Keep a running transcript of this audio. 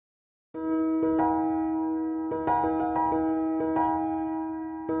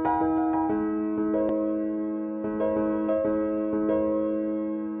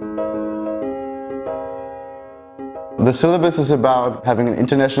The syllabus is about having an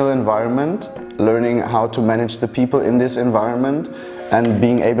international environment, learning how to manage the people in this environment, and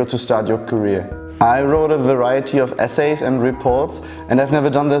being able to start your career. I wrote a variety of essays and reports, and I've never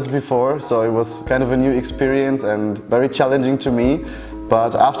done this before, so it was kind of a new experience and very challenging to me.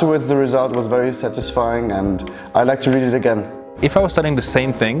 But afterwards the result was very satisfying and I'd like to read it again. If I was studying the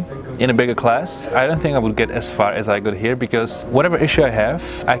same thing in a bigger class, I don't think I would get as far as I got here, because whatever issue I have,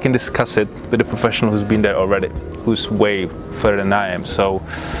 I can discuss it with a professional who's been there already, who's way further than I am. So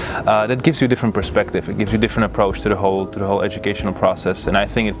that gives you a different perspective. It gives you a different approach to the whole educational process, and I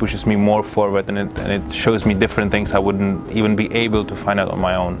think it pushes me more forward, and it shows me different things I wouldn't even be able to find out on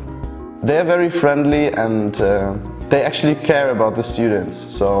my own. They're very friendly and they actually care about the students.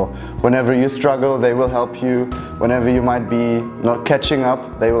 So whenever you struggle, they will help you. Whenever you might be not catching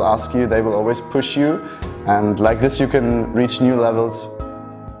up, they will ask you, they will always push you. And like this you can reach new levels.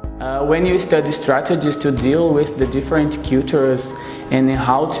 When you study strategies to deal with the different cultures and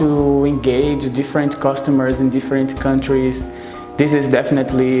how to engage different customers in different countries, this is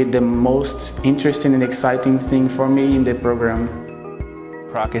definitely the most interesting and exciting thing for me in the program.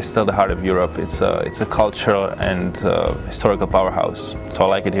 Prague is still the heart of Europe. It's a cultural and historical powerhouse, so I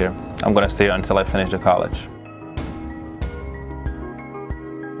like it here. I'm going to stay here until I finish the college.